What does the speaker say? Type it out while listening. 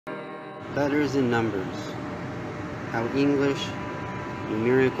Letters and numbers. How English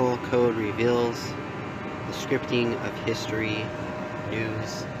numerical code reveals the scripting of history,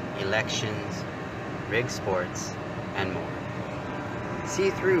 news, elections, rigged sports, and more. See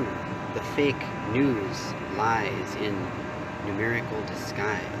through the fake news lies in numerical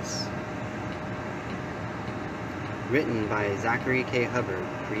disguise. Written by Zachary K. Hubbard,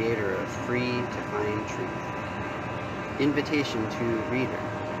 creator of Free to Find Truth. Invitation to reader.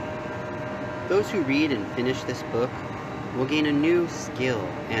 Those who read and finish this book will gain a new skill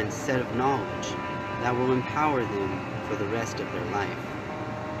and set of knowledge that will empower them for the rest of their life,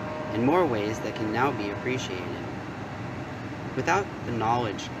 in more ways that can now be appreciated. Without the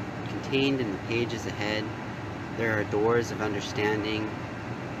knowledge contained in the pages ahead, there are doors of understanding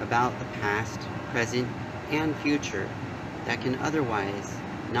about the past, present, and future that can otherwise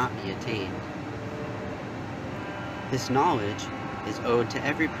not be attained. This knowledge is owed to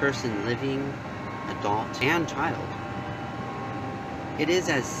every person living, adult, and child. It is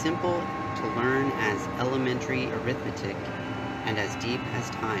as simple to learn as elementary arithmetic and as deep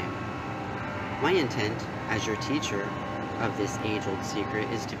as time. My intent as your teacher of this age-old secret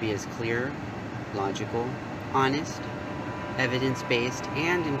is to be as clear, logical, honest, evidence-based,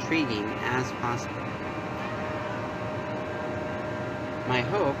 and intriguing as possible. My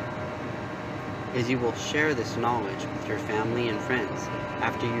hope is you will share this knowledge with your family and friends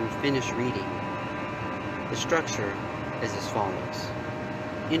after you finish reading. The structure is as follows.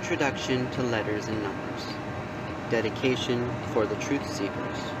 Introduction to letters and numbers. Dedication for the truth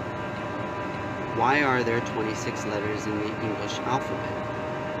seekers. Why are there 26 letters in the English alphabet?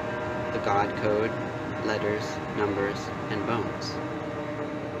 The God code, letters, numbers, and bones.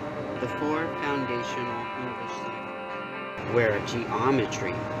 The four foundational English ciphers, where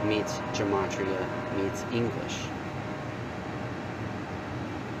geometry meets gematria meets English.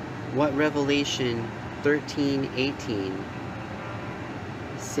 What Revelation 13:18,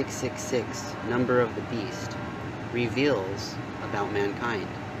 666, number of the beast, reveals about mankind,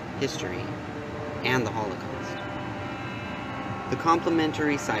 history, and the Holocaust. The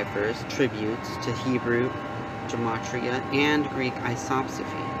complementary ciphers, tributes to Hebrew, gematria, and Greek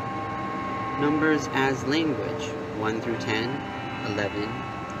isopsephy. Numbers as language, 1 through 10, 11,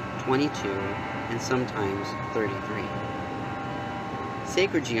 22, and sometimes 33.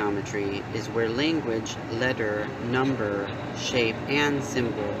 Sacred geometry is where language, letter, number, shape, and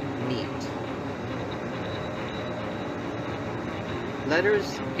symbol meet.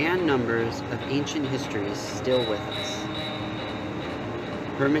 Letters and numbers of ancient histories still with us.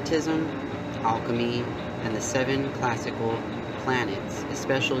 Hermeticism, alchemy, and the 7 classical planets,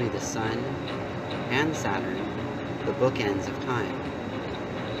 especially the Sun and Saturn, the bookends of time.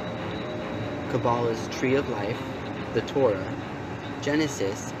 Kabbalah's tree of life, the Torah,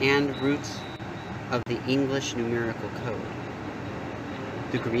 Genesis, and roots of the English numerical code.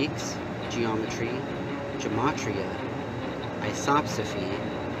 The Greeks, geometry, gematria, isopsephy,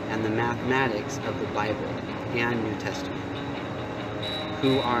 and the mathematics of the Bible and New Testament.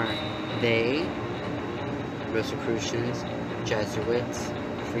 Who are they? Rosicrucians, Jesuits,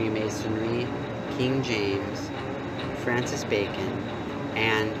 Freemasonry, King James, Francis Bacon,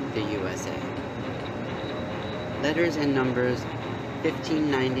 and the USA. Letters and numbers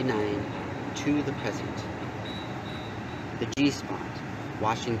 1599 to the present. The G-spot,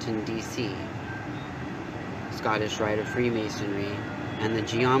 Washington, D.C., Scottish Rite of Freemasonry, and the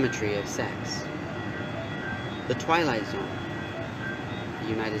geometry of sex. The Twilight Zone, the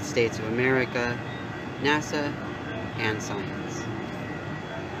United States of America, NASA, and science.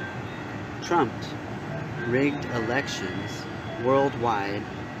 Trumped, rigged elections worldwide,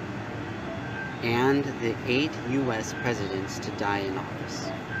 and the 8 U.S. presidents to die in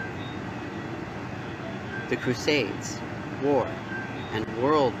office. The Crusades, war, and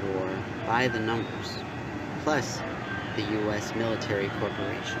World War by the numbers, plus the U.S. military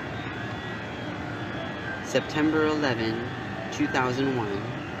corporation. September 11, 2001,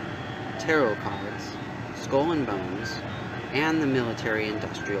 tarot cards, skull and bones, and the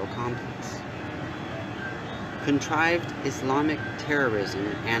military-industrial complex. Contrived Islamic terrorism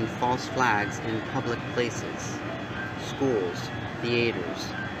and false flags in public places, schools, theaters,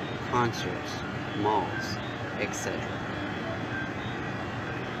 concerts, malls, etc.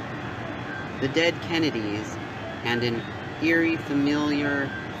 The dead Kennedys and an eerie familiar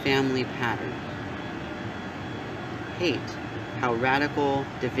family pattern. Hate, how radical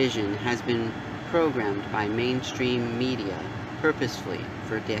division has been programmed by mainstream media purposefully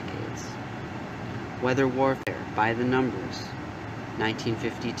for decades. Weather warfare by the numbers,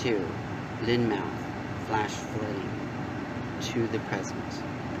 1952, Lynmouth, flash flooding, to the present.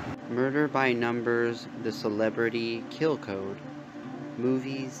 Murder by Numbers, the Celebrity Kill Code,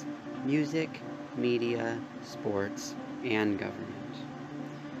 Movies, Music, Media, Sports, and Government.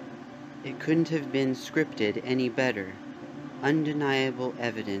 It couldn't have been scripted any better. Undeniable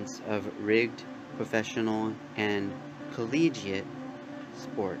evidence of rigged, professional, and collegiate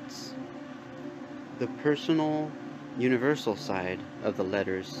sports. The personal, universal side of the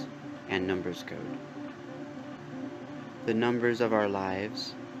letters and numbers code. The numbers of our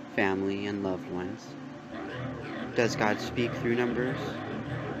lives, family, and loved ones. Does God speak through numbers?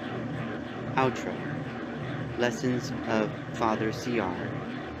 Outro. Lessons of Father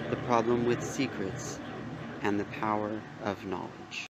CR. The problem with secrets and the power of knowledge.